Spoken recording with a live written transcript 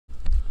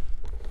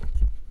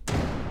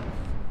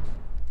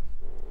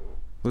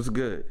What's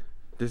good?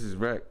 This is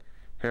Rek.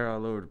 Hair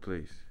all over the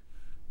place.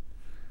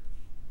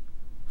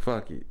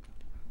 Fuck it.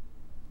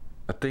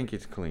 I think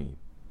it's clean.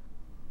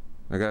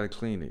 I gotta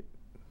clean it.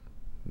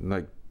 In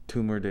like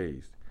 2 more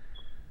days.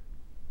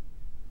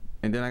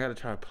 And then I gotta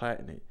try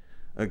plaiting it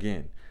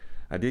again.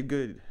 I did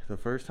good the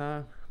first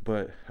time,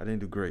 but I didn't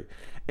do great.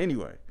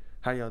 Anyway,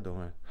 how y'all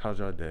doing? How's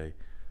y'all day?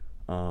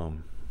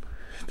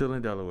 Still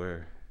in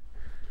Delaware.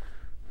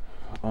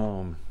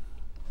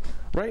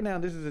 Right now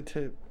this is a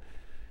tip.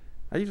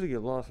 I usually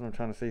get lost when I'm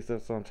trying to say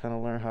stuff, so I'm trying to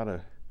learn how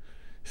to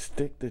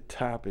stick the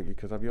topic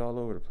because I'll be all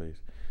over the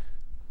place.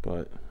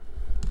 But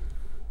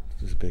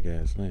this big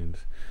ass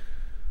lens.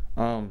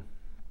 But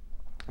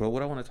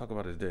what I want to talk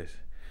about is this.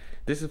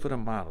 This is for the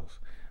models.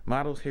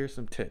 Models, here's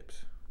some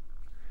tips.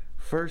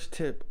 First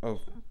tip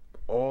of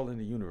all in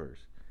the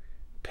universe: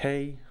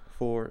 pay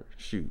for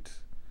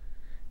shoots.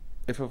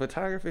 If a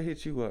photographer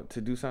hits you up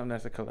to do something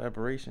that's a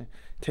collaboration,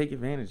 take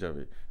advantage of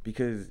it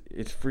because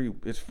it's free.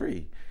 It's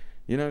free.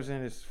 You know what I'm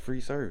saying? It's free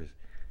service.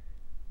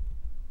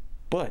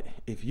 But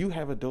if you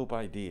have a dope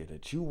idea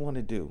that you want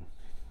to do,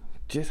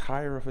 just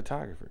hire a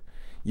photographer.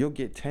 You'll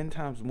get 10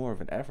 times more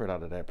of an effort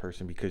out of that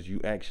person because you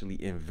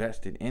actually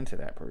invested into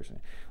that person,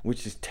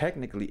 which is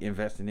technically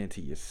investing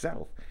into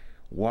yourself.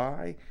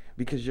 Why?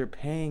 Because you're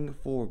paying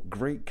for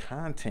great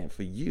content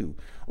for you,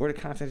 or the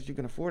content that you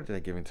can afford at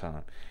that given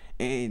time.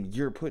 And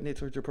you're putting it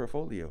towards your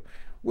portfolio,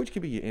 which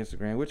could be your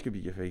Instagram, which could be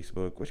your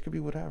Facebook, which could be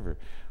whatever.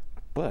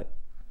 But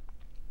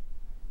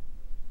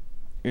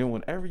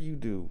whatever you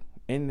do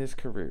in this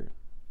career,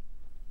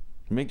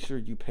 make sure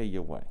you pay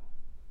your way.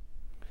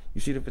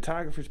 You see, the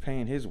photographer's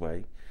paying his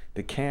way.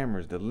 The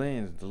cameras, the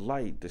lens, the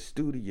light, the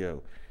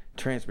studio,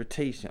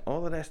 transportation,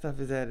 all of that stuff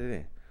is added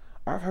in.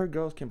 I've heard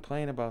girls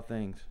complain about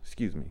things.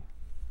 Excuse me.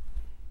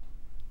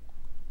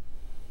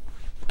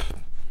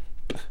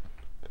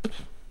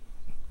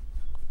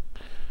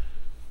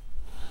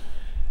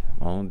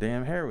 My own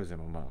damn hair was in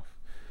my mouth.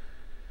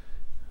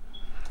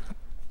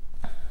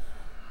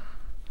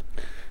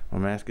 My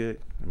mask good?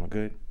 Am I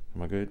good?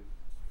 Am I good?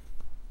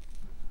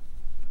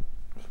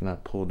 If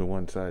not pulled to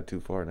one side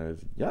too far now,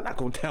 y'all not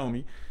gonna tell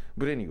me.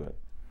 But anyway,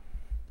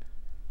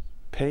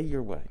 pay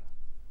your way.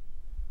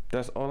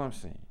 That's all I'm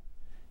saying.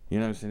 You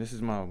know what I'm saying? This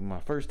is my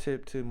first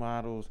tip to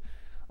models.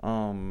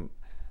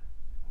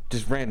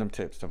 Just random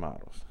tips to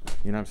models.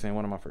 You know what I'm saying?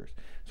 One of my first.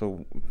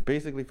 So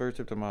basically, first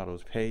tip to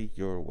models: pay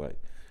your way.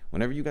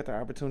 Whenever you got the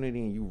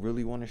opportunity and you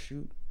really want to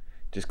shoot,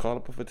 just call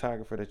up a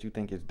photographer that you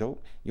think is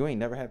dope. You ain't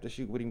never have to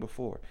shoot with him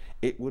before.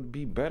 It would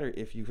be better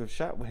if you have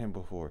shot with him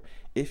before.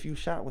 If you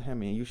shot with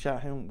him and you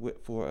shot him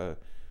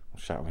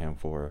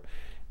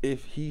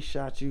if he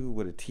shot you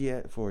with a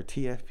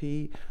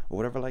TFP or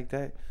whatever like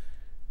that,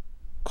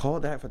 call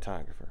that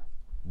photographer.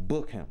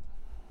 Book him.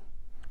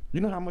 You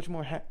know how much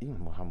more you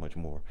know how much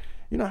more.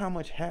 You know how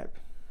much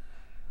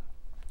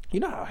you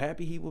know how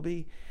happy he will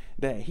be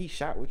that he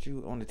shot with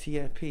you on the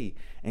TFP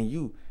and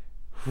you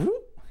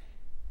whoop,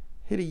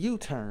 hit a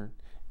U-turn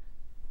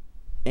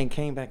and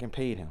came back and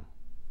paid him.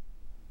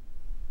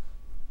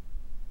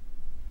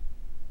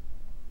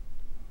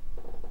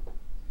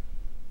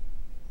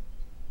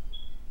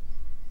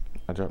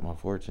 I dropped my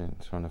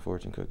fortunes from the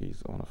fortune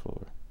cookies on the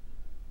floor.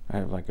 I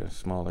have like a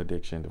small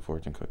addiction to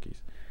fortune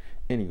cookies.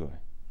 Anyway,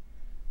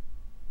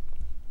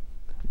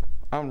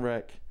 I'm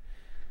Rek.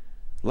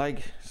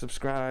 Like,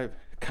 subscribe,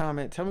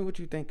 comment. Tell me what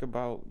you think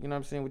about, you know what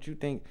I'm saying, what you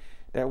think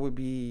that would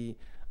be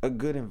a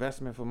good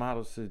investment for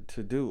models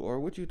to do, or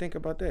what you think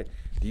about that.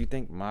 Do you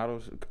think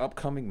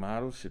upcoming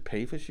models should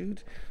pay for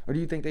shoots, or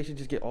do you think they should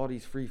just get all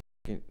these free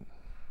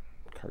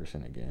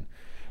cursing again?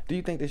 Do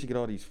you think they should get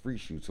all these free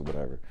shoots or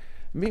whatever?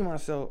 Me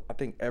myself, I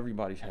think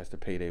everybody has to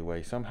pay their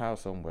way somehow,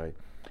 some way.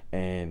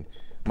 And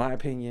my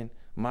opinion,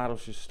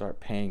 models should start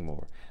paying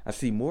more. I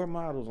see more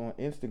models on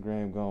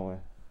Instagram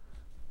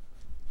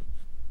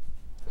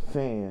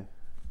saying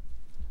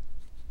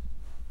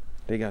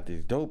they got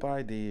these dope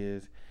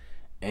ideas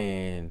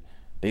and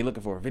they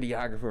looking for a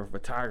videographer or a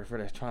photographer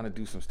that's trying to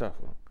do some stuff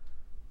with them.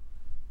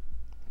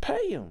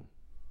 Pay them.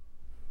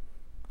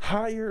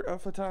 Hire a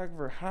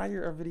photographer,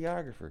 hire a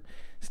videographer.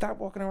 Stop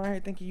walking around here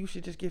thinking you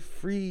should just get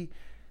free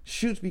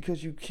shoots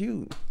because you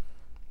cute.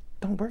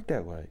 Don't work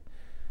that way.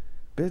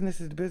 Business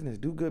is business.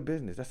 Do good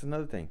business. That's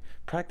another thing.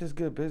 Practice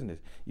good business.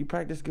 You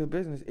practice good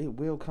business, it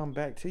will come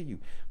back to you.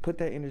 Put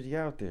that energy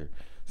out there.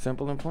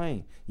 Simple and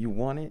plain. You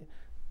want it,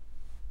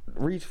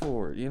 reach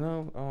for it, you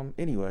know?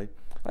 Anyway,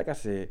 like I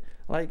said,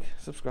 like,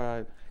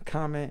 subscribe,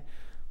 comment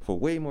for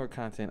way more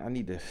content. I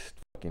need to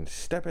fucking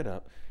step it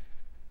up.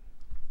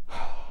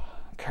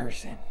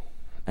 Cursing.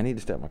 I need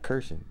to step my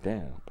cursing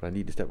down, but I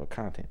need to step my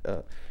content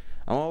up.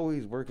 I'm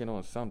always working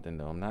on something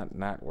though. I'm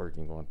not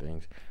working on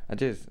things.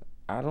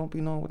 I don't be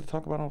knowing what to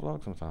talk about on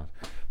vlogs sometimes.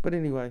 But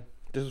anyway,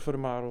 this is for the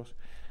models.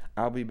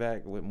 I'll be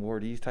back with more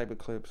of these type of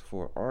clips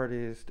for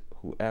artists,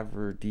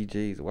 whoever,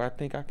 DJs, where I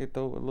think I could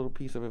throw a little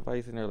piece of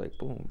advice in there, like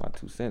boom, my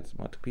 2 cents,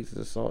 my 2 pieces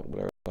of salt,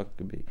 whatever the fuck it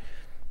could be.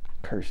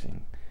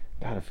 Cursing.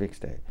 Gotta fix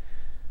that.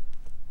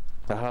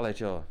 I'll holla at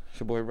y'all. It's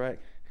your boy Rek.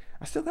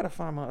 I still gotta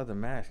find my other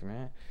mask,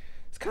 man.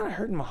 It's kind of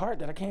hurting my heart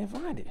that I can't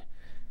find it.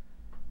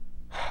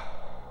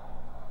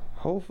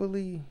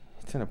 Hopefully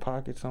it's in a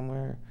pocket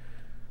somewhere.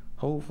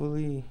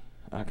 Hopefully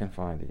I can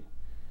find it.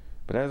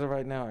 But as of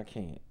right now, I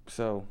can't.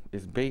 So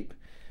it's Bape.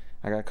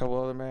 I got a couple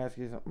other masks.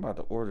 I'm about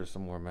to order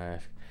some more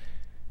masks.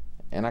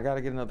 And I gotta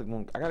get another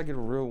one. I gotta get a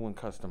real one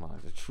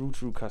customized. A true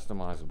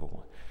customizable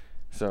one.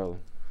 So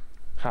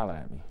holla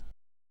at me.